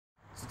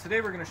Today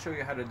we're going to show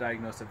you how to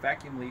diagnose a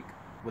vacuum leak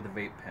with a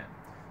vape pen.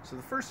 So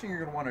the first thing you're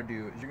going to want to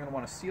do is you're going to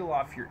want to seal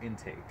off your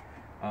intake.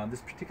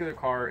 This particular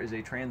car is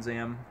a Trans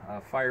Am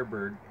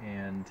Firebird,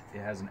 and it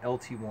has an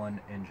LT1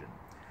 engine.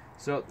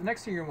 So the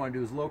next thing you're going to want to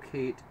do is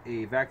locate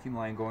a vacuum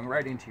line going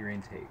right into your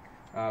intake.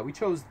 We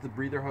chose the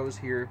breather hose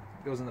here.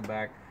 It goes in the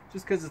back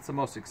just because it's the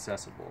most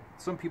accessible.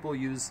 Some people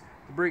use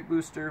the brake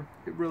booster.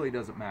 It really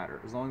doesn't matter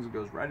as long as it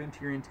goes right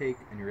into your intake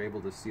and you're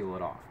able to seal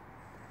it off.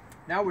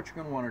 Now what you're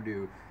going to want to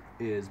do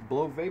is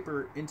blow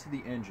vapor into the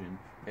engine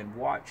and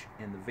watch,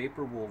 and the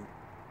vapor will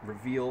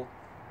reveal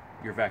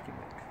your vacuum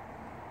leak.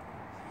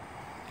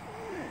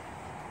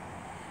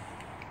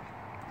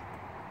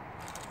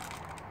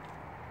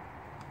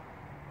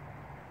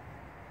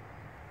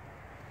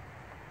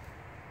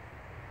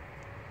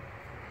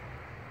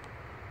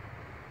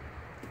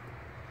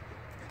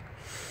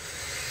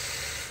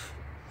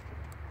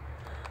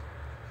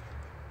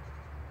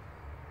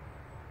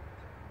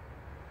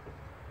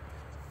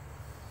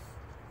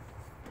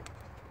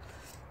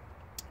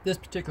 This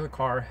particular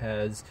car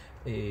has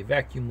a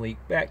vacuum leak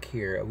back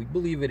here. We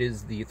believe it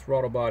is the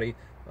throttle body.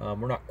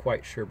 We're not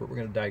quite sure, but we're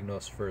going to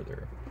diagnose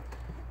further.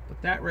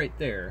 But that right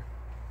there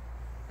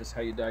is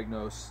how you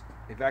diagnose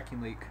a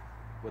vacuum leak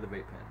with a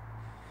vape pen.